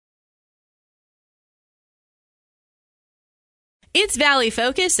It's Valley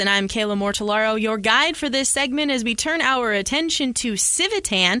Focus, and I'm Kayla Mortellaro, your guide for this segment as we turn our attention to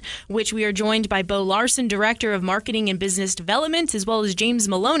Civitan, which we are joined by Bo Larsen, Director of Marketing and Business Development, as well as James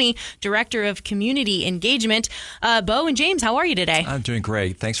Maloney, Director of Community Engagement. Bo and James, how are you today? I'm doing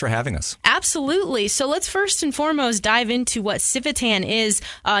great. Thanks for having us. Absolutely. So let's first and foremost dive into what Civitan is,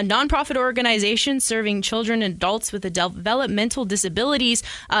 a nonprofit organization serving children and adults with developmental disabilities.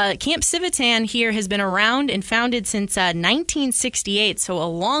 Camp Civitan here has been around and founded since 1968, so a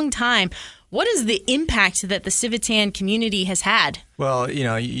long time. What is the impact that the Civitan community has had? Well,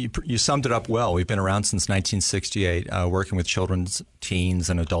 you summed it up well. We've been around since 1968, working with children, teens,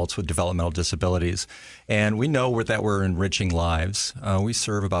 and adults with developmental disabilities. And we know that we're enriching lives. We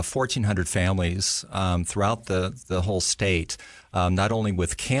serve about 1,400 families throughout the whole state, not only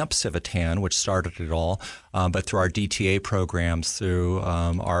with Camp Civitan, which started it all, but through our DTA programs, through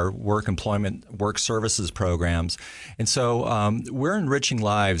our work services programs. And so we're enriching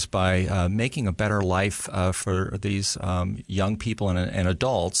lives by making a better life for these young people and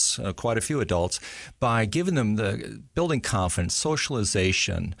adults, quite a few adults, by giving them building confidence,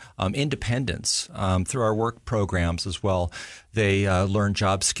 socialization, independence through our work programs as well. They learn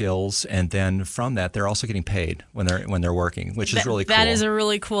job skills, and then from that, they're also getting paid when they're working, which is really cool. That is a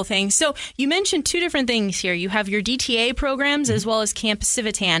really cool thing. So you mentioned two different things here. You have your DTA programs as well as Camp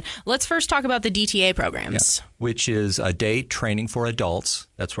Civitan. Let's first talk about the DTA programs. Yeah, which is a day training for adults.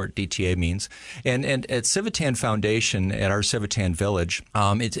 That's what DTA means. And at Civitan Foundation, at our Civitan Village,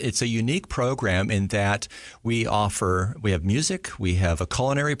 it's a unique program in that we have music, we have a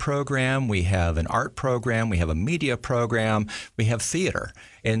culinary program, we have an art program, we have a media program, we have theater.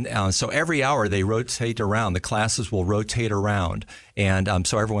 And so every hour they rotate around. The classes will rotate around. And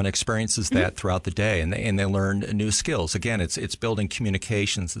so everyone experiences that throughout the day. And they learn new skills. Again, it's building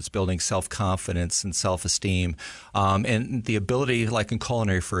communications. It's building self-confidence and self-esteem. And the ability, like in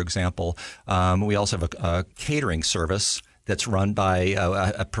culinary, for example, we also have a catering service that's run by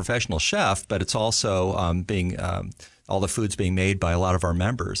a professional chef, but it's also all the food's being made by a lot of our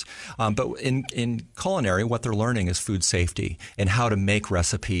members. But in culinary, what they're learning is food safety and how to make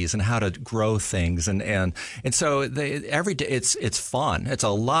recipes and how to grow things. And so every day it's fun. It's a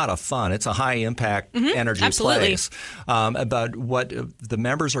lot of fun. It's a high impact energy place. But what the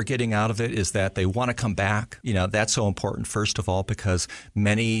members are getting out of it is that they want to come back. That's so important, first of all, because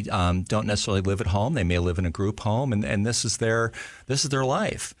many don't necessarily live at home. They may live in a group home, and this is their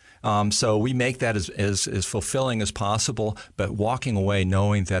life. So we make that as fulfilling as possible, but walking away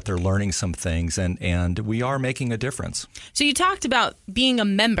knowing that they're learning some things, and we are making a difference. So you talked about being a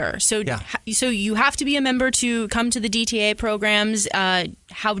member. So you have to be a member to come to the DTA programs.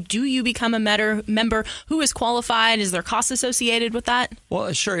 How do you become a member? Who is qualified? Is there costs associated with that?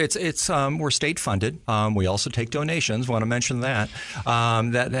 Well, sure. It's we're state funded. We also take donations. Want to mention that.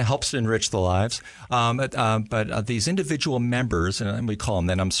 That helps to enrich the lives. But these individual members, and we call them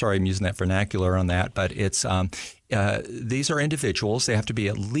that. I'm sorry, I'm using that vernacular on that, but it's. These are individuals. They have to be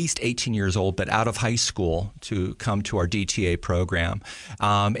at least 18 years old, but out of high school to come to our DTA program.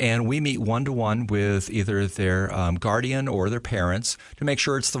 And we meet one-to-one with either their guardian or their parents to make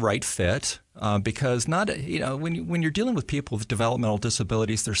sure it's the right fit. Because when you're dealing with people with developmental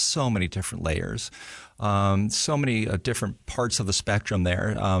disabilities, there's so many different layers, so many different parts of the spectrum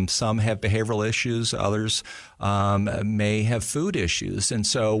there. Some have behavioral issues, others may have food issues, and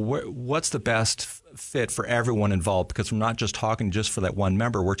so what's the best fit for everyone involved? Because we're not just talking just for that one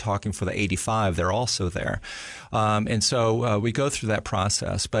member, we're talking for the 85. They're also there, and so we go through that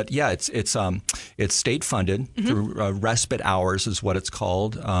process. But yeah, it's state funded through respite hours is what it's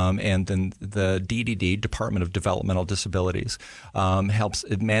called, and then the DDD, Department of Developmental Disabilities,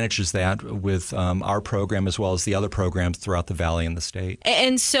 it manages that with our program as well as the other programs throughout the valley and the state.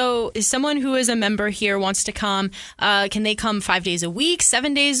 And so if someone who is a member here wants to come, can they come 5 days a week,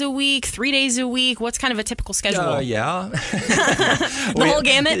 7 days a week, 3 days a week? What's kind of a typical schedule? Yeah. The whole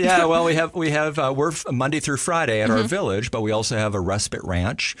gamut? Yeah, well, we're Monday through Friday at our village, but we also have a respite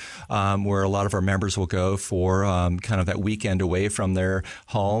ranch where a lot of our members will go for kind of that weekend away from their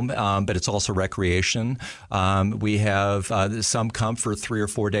home, but it's also recreation. We have some come for 3 or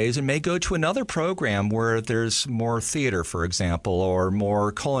 4 days and may go to another program where there's more theater, for example, or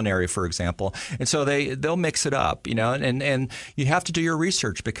more culinary, for example. And so they'll mix it up, and you have to do your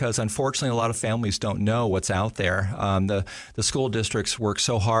research because unfortunately a lot of families don't know what's out there. The school districts work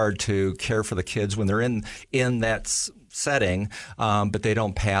so hard to care for the kids when they're in that setting, but they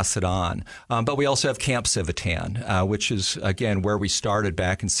don't pass it on. But we also have Camp Civitan, which is, again, where we started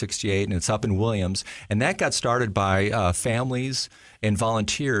back in '68, and it's up in Williams. And that got started by families and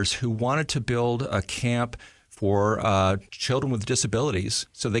volunteers who wanted to build a camp for children with disabilities,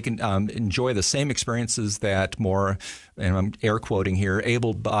 so they can enjoy the same experiences that more, and I'm air quoting here,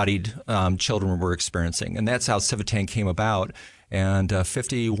 able-bodied children were experiencing. And that's how Civitan came about. And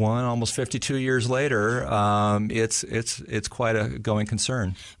 51, almost 52 years later, it's quite a going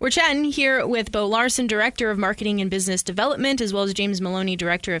concern. We're chatting here with Bo Larsen, Director of Marketing and Business Development, as well as James Maloney,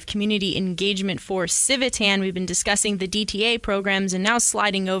 Director of Community Engagement for Civitan. We've been discussing the DTA programs and now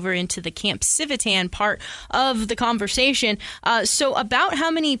sliding over into the Camp Civitan part of the conversation. So about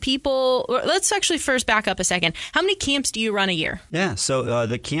how many people, let's actually first back up a second. How many camps do you run a year? Yeah, so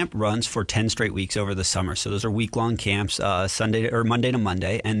the camp runs for 10 straight weeks over the summer. So those are week-long camps, Monday to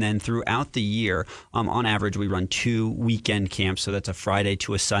Monday, and then throughout the year, on average, we run 2 weekend camps. So that's a Friday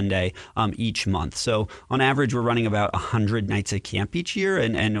to a Sunday each month. So on average, we're running about 100 nights of camp each year,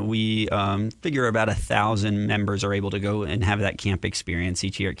 and we figure about 1,000 members are able to go and have that camp experience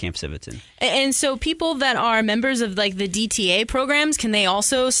each year at Camp Civitan. And so people that are members of like the DTA programs, can they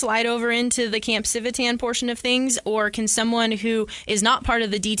also slide over into the Camp Civitan portion of things, or can someone who is not part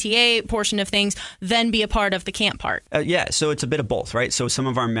of the DTA portion of things then be a part of the camp part? Yeah, so it's a bit of both, right? So some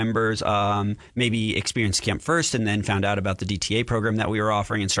of our members maybe experienced camp first and then found out about the DTA program that we were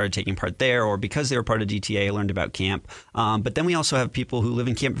offering and started taking part there, or because they were part of DTA, learned about camp. But then we also have people who live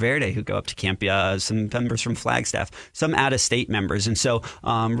in Camp Verde who go up to camp, some members from Flagstaff, some out-of-state members. And so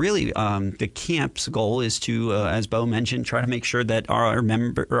really the camp's goal is to, as Bo mentioned, try to make sure that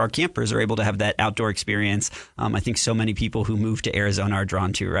our campers are able to have that outdoor experience. I think so many people who move to Arizona are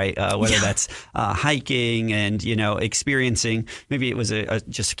drawn to, right? Whether that's hiking and, experiencing, maybe it was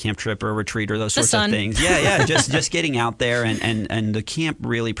just a camp trip or a retreat or those sorts of things. Yeah, just getting out there, and the camp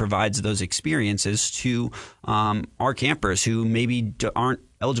really provides those experiences to our campers who maybe aren't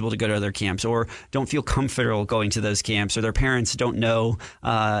eligible to go to other camps or don't feel comfortable going to those camps, or their parents don't know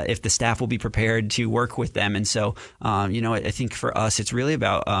if the staff will be prepared to work with them. And so, I think for us, it's really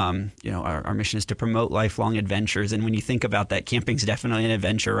about, our mission is to promote lifelong adventures. And when you think about that, camping's definitely an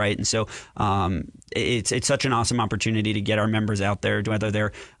adventure, right? And so it's such an awesome opportunity to get our members out there, whether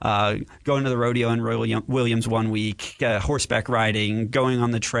they're going to the rodeo in Williams one week, horseback riding, going on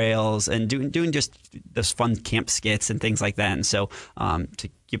the trails, and doing just those fun camp skits and things like that. And so to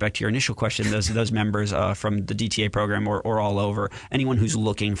get back to your initial question, those members from the DTA program or all over, anyone who's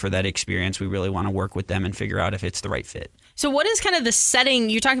looking for that experience, we really want to work with them and figure out if it's the right fit. So what is kind of the setting?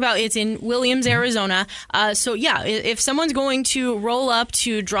 You talk about it's in Williams, Arizona. So yeah, if someone's going to roll up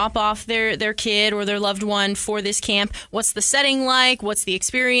to drop off their kid or their loved one for this camp, what's the setting like? What's the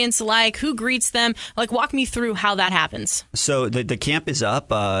experience like? Who greets them? Like, walk me through how that happens. So the camp is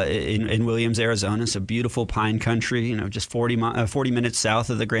up in Williams, Arizona. It's a beautiful pine country, just 40 minutes south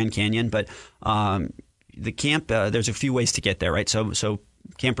of the Grand Canyon. But the camp, there's a few ways to get there, right? So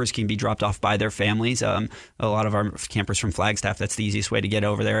campers can be dropped off by their families. A lot of our campers from Flagstaff, that's the easiest way to get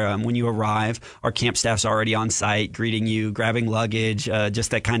over there. When you arrive, our camp staff's already on site, greeting you, grabbing luggage, just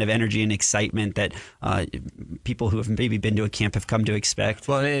that kind of energy and excitement that people who have maybe been to a camp have come to expect.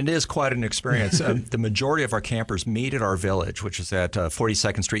 Well, it is quite an experience. The majority of our campers meet at our village, which is at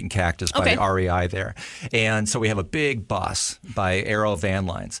 42nd Street and Cactus by REI there. And so we have a big bus by Arrow Van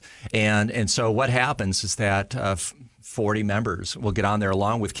Lines. And so what happens is that 40 members will get on there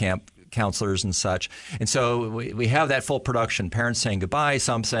along with camp counselors and such. And so we have that full production, parents saying goodbye,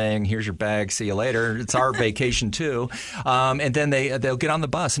 some saying, here's your bag, see you later. It's our vacation too. And then they'll get on the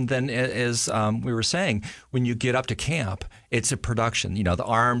bus. And then as we were saying, when you get up to camp, it's a production. The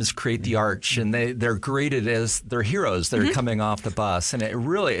arms create the arch, and they're greeted as their heroes that are coming off the bus. And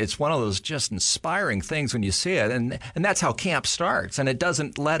it's one of those just inspiring things when you see it. And that's how camp starts, and it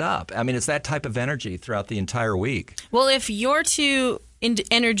doesn't let up. I mean, it's that type of energy throughout the entire week. Well, if you're to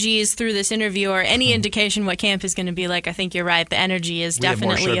energies through this interview or any indication what camp is going to be like, I think you're right. The energy is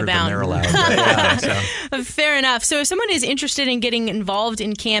definitely abound. Fair enough. So if someone is interested in getting involved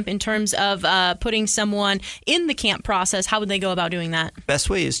in camp in terms of putting someone in the camp process, how would they go about doing that? Best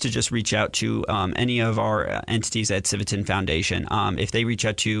way is to just reach out to any of our entities at Civitan Foundation. If they reach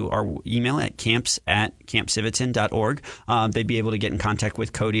out to our email at camps@campcivitan.org, they'd be able to get in contact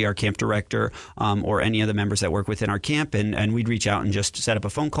with Cody, our camp director, or any of the members that work within our camp, and we'd reach out and just set up a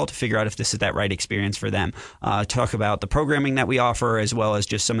phone call to figure out if this is that right experience for them. Talk about the programming that we offer, as well as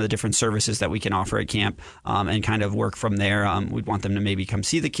just some of the different services that we can offer at camp, and kind of work from there. We'd want them to maybe come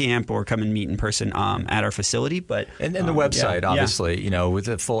see the camp or come and meet in person at our facility. But and the website, obviously, with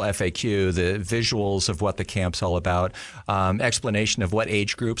the full FAQ, the visuals of what the camp's all about, explanation of what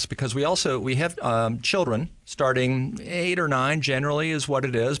age groups, because we have children. starting 8 or 9 generally is what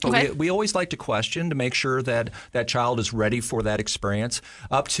it is. But Okay. we always like to question to make sure that that child is ready for that experience,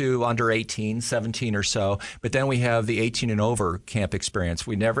 up to under 18, 17 or so. But then we have the 18 and over camp experience.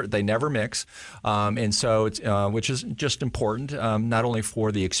 They never mix. And so it's, which is just important, not only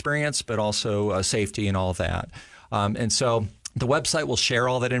for the experience, but also safety and all of that. And so the website will share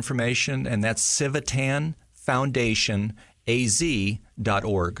all that information, and that's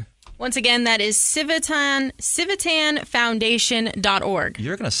civitanfoundationaz.org. Once again, that is civitanfoundation.org.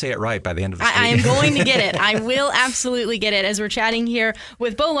 You're going to say it right by the end of this I am meeting. going to get it. I will absolutely get it. As we're chatting here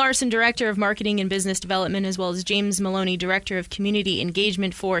with Bo Larsen, Director of Marketing and Business Development, as well as James Maloney, Director of Community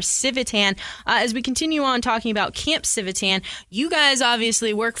Engagement for Civitan. As we continue on talking about Camp Civitan, you guys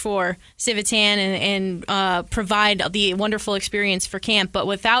obviously work for Civitan and provide the wonderful experience for camp. But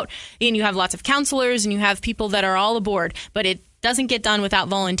and you have lots of counselors and you have people that are all aboard, but it doesn't get done without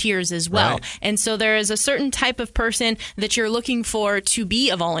volunteers as well. Right. And so there is a certain type of person that you're looking for to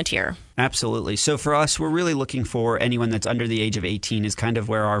be a volunteer. Absolutely. So for us, we're really looking for anyone that's under the age of 18 is kind of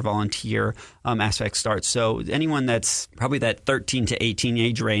where our volunteer aspect starts. So anyone that's probably that 13 to 18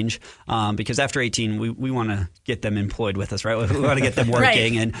 age range, because after 18, we want to get them employed with us, right? We want to get them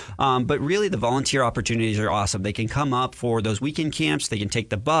working. Right. And but really, the volunteer opportunities are awesome. They can come up for those weekend camps. They can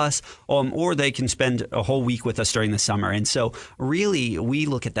take the bus, or they can spend a whole week with us during the summer. And so really, we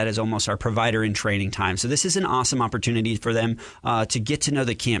look at that as almost our provider in training time. So this is an awesome opportunity for them to get to know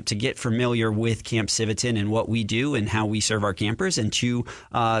the camp, to get familiar with Camp Civitan and what we do and how we serve our campers, and to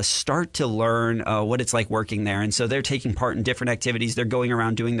start to learn what it's like working there. And so they're taking part in different activities. They're going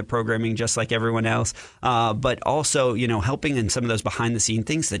around doing the programming just like everyone else, but also, helping in some of those behind the scene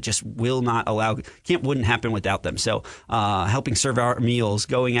things that just will not allow, camp wouldn't happen without them. So helping serve our meals,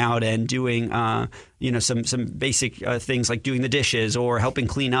 going out and doing some basic things like doing the dishes or helping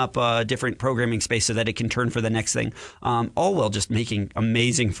clean up different programming space so that it can turn for the next thing, all while just making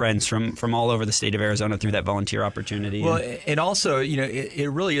amazing friends from all over the state of Arizona through that volunteer opportunity. Well, and also,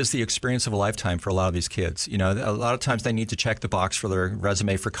 it really is the experience of a lifetime for a lot of these kids. A lot of times they need to check the box for their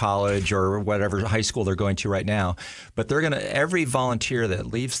resume for college or whatever high school they're going to right now. But every volunteer that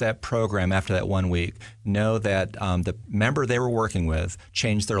leaves that program after that 1 week know that the member they were working with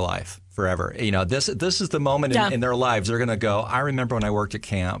changed their life forever. This is the moment in their lives they're going to go, I remember when I worked at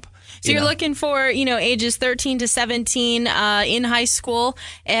camp. So you're looking for, ages 13 to 17 in high school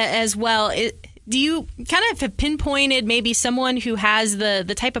as well. Do you kind of have pinpointed maybe someone who has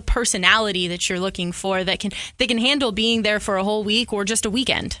the type of personality that you're looking for that they can handle being there for a whole week or just a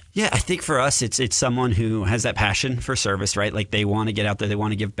weekend? Yeah, I think for us, it's someone who has that passion for service, right? Like they want to get out there, they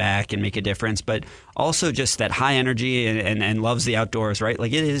want to give back and make a difference, but also just that high energy and loves the outdoors, right?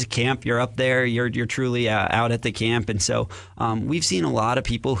 Like it is camp, you're up there, you're truly out at the camp. And so we've seen a lot of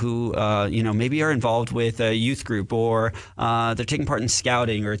people who, maybe are involved with a youth group or they're taking part in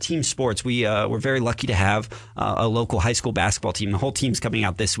scouting or team sports. We're very lucky to have a local high school basketball team. The whole team's coming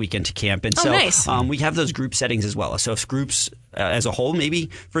out this weekend to camp. And nice. We have those group settings as well. So if groups as a whole, maybe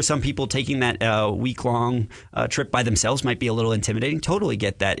for some people taking that week-long trip by themselves might be a little intimidating. Totally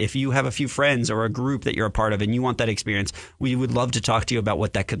get that. If you have a few friends or a group that you're a part of and you want that experience, we would love to talk to you about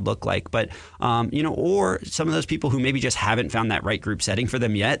what that could look like. But, or some of those people who maybe just haven't found that right group setting for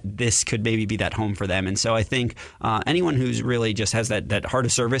them yet, this could maybe be that home for them. And so I think anyone who's really just has that heart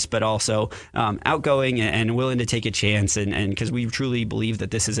of service, but also outgoing and willing to take a chance, and because we truly believe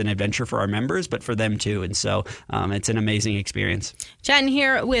that this is an adventure for our members, but for them too. And so it's an amazing experience. Chatting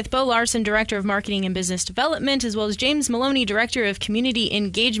here with Bo Larsen, Director of Marketing and Business Development, as well as James Maloney, Director of Community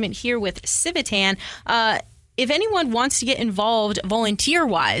Engagement here with Civitan. If anyone wants to get involved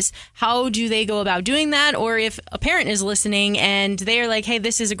volunteer-wise, how do they go about doing that? Or if a parent is listening and they're like, hey,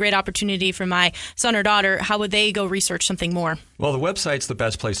 this is a great opportunity for my son or daughter, how would they go research something more? Well, the website's the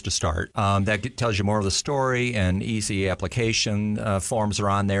best place to start. That tells you more of the story, and easy application forms are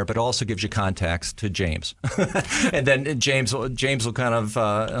on there, but also gives you contacts to James. And then James will kind of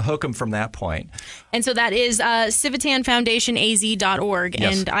hook them from that point. And so that is civitanfoundationaz.org.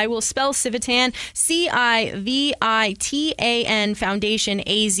 Yes. And I will spell Civitan, Civitan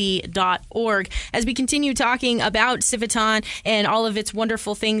foundationaz.org. As we continue talking about Civitan and all of its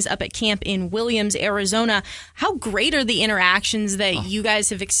wonderful things up at camp in Williams, Arizona, how great are the interactions that you guys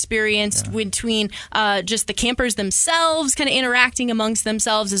have experienced between just the campers themselves, kind of interacting amongst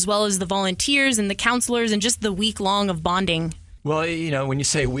themselves, as well as the volunteers and the counselors, and just the week long of bonding? Well, when you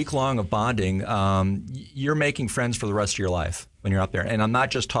say week long of bonding, you're making friends for the rest of your life. when you're up there. And I'm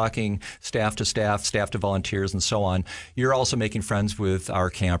not just talking staff to staff, staff to volunteers, and so on. You're also making friends with our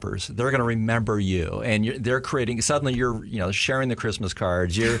campers. They're going to remember you, and they're creating. Suddenly, you're sharing the Christmas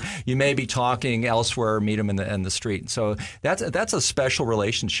cards. You may be talking elsewhere, meet them in the street. So that's a special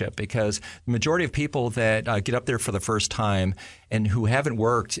relationship, because the majority of people that get up there for the first time and who haven't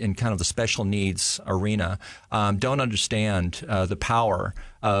worked in kind of the special needs arena don't understand the power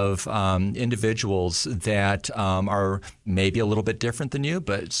of individuals that are maybe a little bit different than you,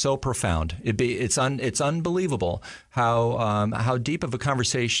 but so profound. It's unbelievable how deep of a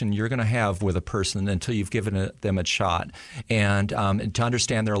conversation you're going to have with a person until you've given them a shot, and to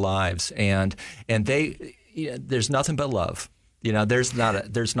understand their lives. And there's nothing but love. There's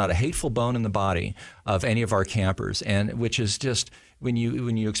not a hateful bone in the body of any of our campers, and which is just when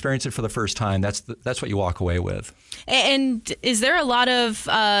you experience it for the first time, that's what you walk away with. And is there a lot of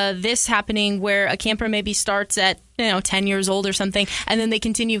this happening where a camper maybe starts at 10 years old or something, and then they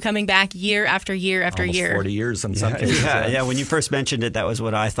continue coming back year after year after Almost year? 40 years in some cases. Yeah. When you first mentioned it, that was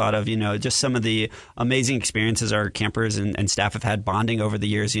what I thought of. Just some of the amazing experiences our campers and staff have had bonding over the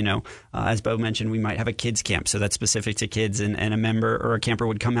years. As Bo mentioned, we might have a kids camp, so that's specific to kids, and a member or a camper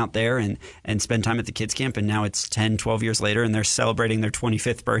would come out there and spend time at the kids camp, and now it's 10, 12 years later, and they're celebrating their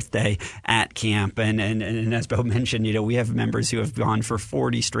 25th birthday at camp. And as Bo mentioned, we have members who have gone for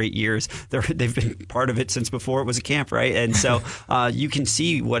 40 straight years. They've been part of it since before it was a camp, right? And so you can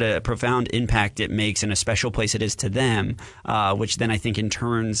see what a profound impact it makes and a special place it is to them, which then I think in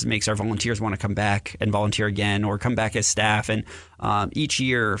turns makes our volunteers want to come back and volunteer again or come back as staff. And each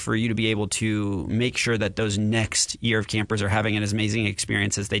year, for you to be able to make sure that those next year of campers are having an as amazing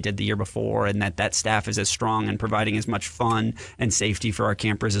experience as they did the year before, and that staff is as strong and providing as much fun and safety for our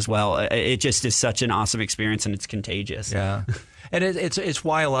campers as well. It just is such an awesome experience, and it's contagious. Yeah, and it's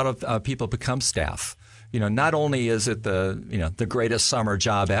why a lot of people become staff. Not only is it the greatest summer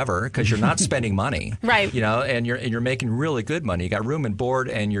job ever, because you're not spending money, right? And you're making really good money. You got room and board,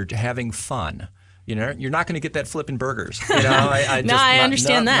 and you're having fun. You're not going to get that flipping burgers. I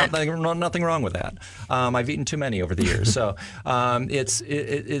understand that. Nothing wrong with that. I've eaten too many over the years. So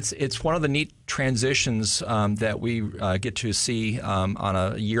it's one of the neat transitions that we get to see on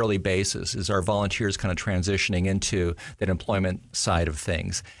a yearly basis, is our volunteers kind of transitioning into that employment side of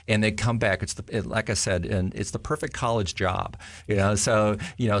things, and they come back. Like I said, and it's the perfect college job. So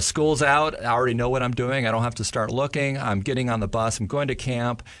school's out. I already know what I'm doing. I don't have to start looking. I'm getting on the bus. I'm going to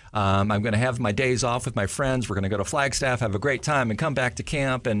camp. I'm going to have my days off with my friends. We're going to go to Flagstaff, have a great time, and come back to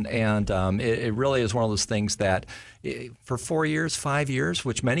camp. And it really is one of those things that for 4 years, 5 years,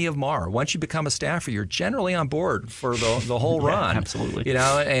 which many of them are, once you become a staffer, you're generally on board for the whole run. Absolutely.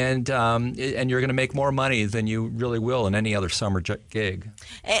 And you're going to make more money than you really will in any other summer gig.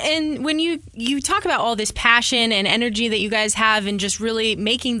 And when you talk about all this passion and energy that you guys have and just really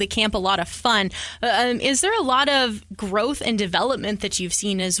making the camp a lot of fun, is there a lot of growth and development that you've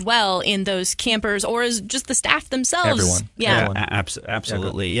seen as well in those campers, or is just the staff themselves? Everyone. Yeah. Everyone.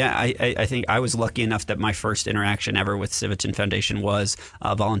 Absolutely. Yeah, I think I was lucky enough that my first interaction ever with Civitan Foundation was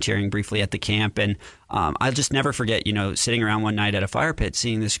volunteering briefly at the camp. And I'll just never forget, sitting around one night at a fire pit,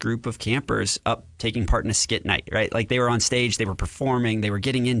 seeing this group of campers up taking part in a skit night, right? Like they were on stage, they were performing, they were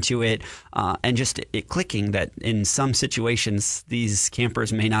getting into it, and just it clicking that in some situations, these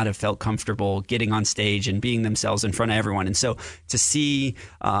campers may not have felt comfortable getting on stage and being themselves in front of everyone. And so to see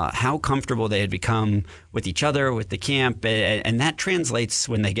how comfortable they had become with each other, with the camp, and that translates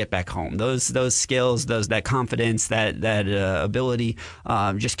when they get back home. Those skills, that confidence, that ability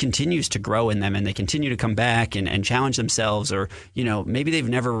just continues to grow in them, and they continue to come back and challenge themselves, or maybe they've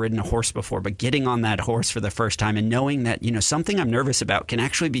never ridden a horse before, but getting on that horse for the first time and knowing that something I'm nervous about can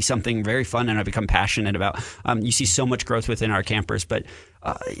actually be something very fun and I become passionate about. You see so much growth within our campers, but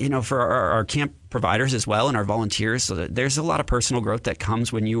for our camp providers as well and our volunteers, there's a lot of personal growth that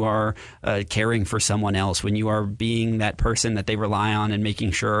comes when you are caring for someone else, when you are being that person that they rely on and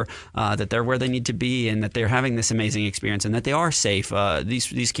making sure that they're where they need to be and that they're having this amazing experience and that they are safe.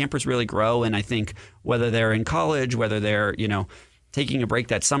 These campers really grow, and I think whether they're in college, whether they're taking a break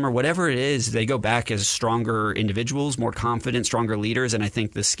that summer, whatever it is, they go back as stronger individuals, more confident, stronger leaders. And I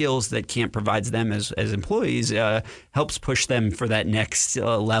think the skills that camp provides them as employees helps push them for that next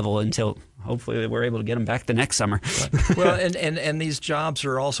level until hopefully we're able to get them back the next summer. Well, and these jobs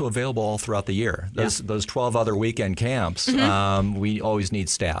are also available all throughout the year. Those 12 other weekend camps, we always need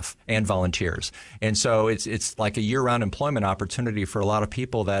staff and volunteers. And so it's like a year-round employment opportunity for a lot of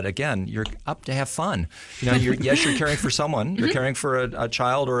people that, again, you're up to have fun. You're caring for someone, you're caring for a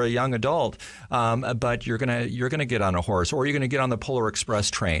child or a young adult, but you're gonna get on a horse, or you're gonna get on the Polar Express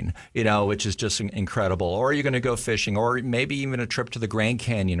train, which is just incredible, or you're gonna go fishing, or maybe even a trip to the Grand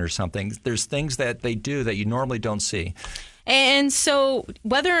Canyon or something. There's things that they do that you normally don't see. And so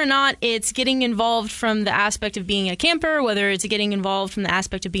whether or not it's getting involved from the aspect of being a camper, whether it's getting involved from the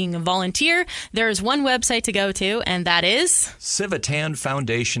aspect of being a volunteer, there's one website to go to, and that is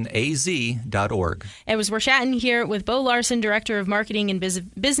CivitanFoundationAZ.org. And we're chatting here with Bo Larsen, Director of Marketing and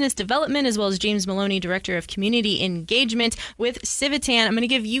Business Development, as well as James Maloney, Director of Community Engagement with Civitan. I'm going to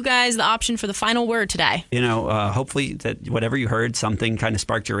give you guys the option for the final word today. Hopefully that whatever you heard, something kind of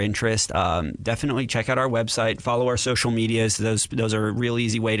sparked your interest. Definitely check out our website, follow our social media. Those are a real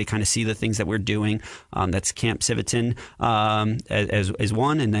easy way to kind of see the things that we're doing. That's Camp Civitan as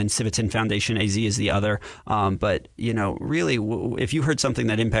one, and then Civitan Foundation AZ is the other. But really, if you heard something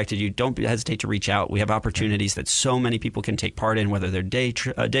that impacted you, don't hesitate to reach out. We have opportunities that so many people can take part in, whether they're day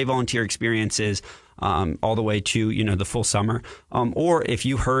volunteer experiences, all the way to the full summer, or if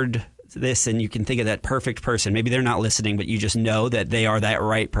you heard this and you can think of that perfect person. Maybe they're not listening, but you just know that they are that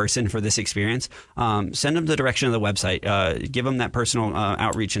right person for this experience. Send them the direction of the website. Give them that personal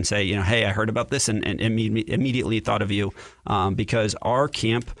outreach and say, hey, I heard about this and immediately thought of you, because our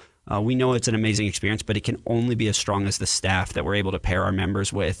camp, we know it's an amazing experience, but it can only be as strong as the staff that we're able to pair our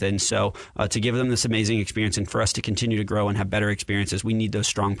members with. And so to give them this amazing experience and for us to continue to grow and have better experiences, we need those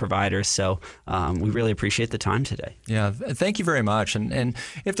strong providers. So we really appreciate the time today. Yeah, thank you very much. And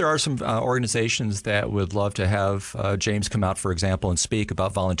if there are some organizations that would love to have James come out, for example, and speak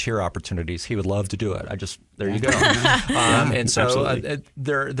about volunteer opportunities, he would love to do it. There you go. And so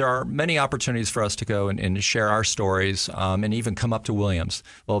there are many opportunities for us to go and share our stories and even come up to Williams.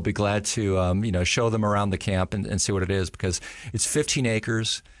 We'll be glad to show them around the camp and see what it is, because it's 15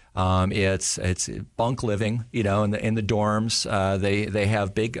 acres. It's bunk living, in the dorms. They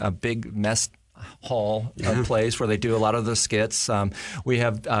have a big mess hall place where they do a lot of the skits. We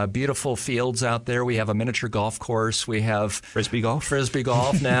have beautiful fields out there. We have a miniature golf course. We have frisbee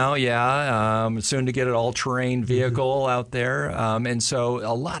golf now. Yeah, soon to get an all-terrain vehicle out there, and so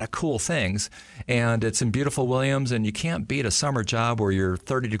a lot of cool things. And it's in beautiful Williams, and you can't beat a summer job where you're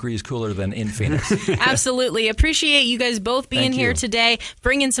 30 degrees cooler than in Phoenix. Absolutely. Appreciate you guys both being here today,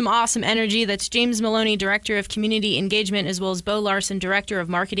 bringing some awesome energy. That's James Maloney, Director of Community Engagement, as well as Bo Larsen, Director of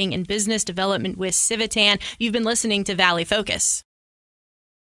Marketing and Business Development with Civitan. You've been listening to Valley Focus.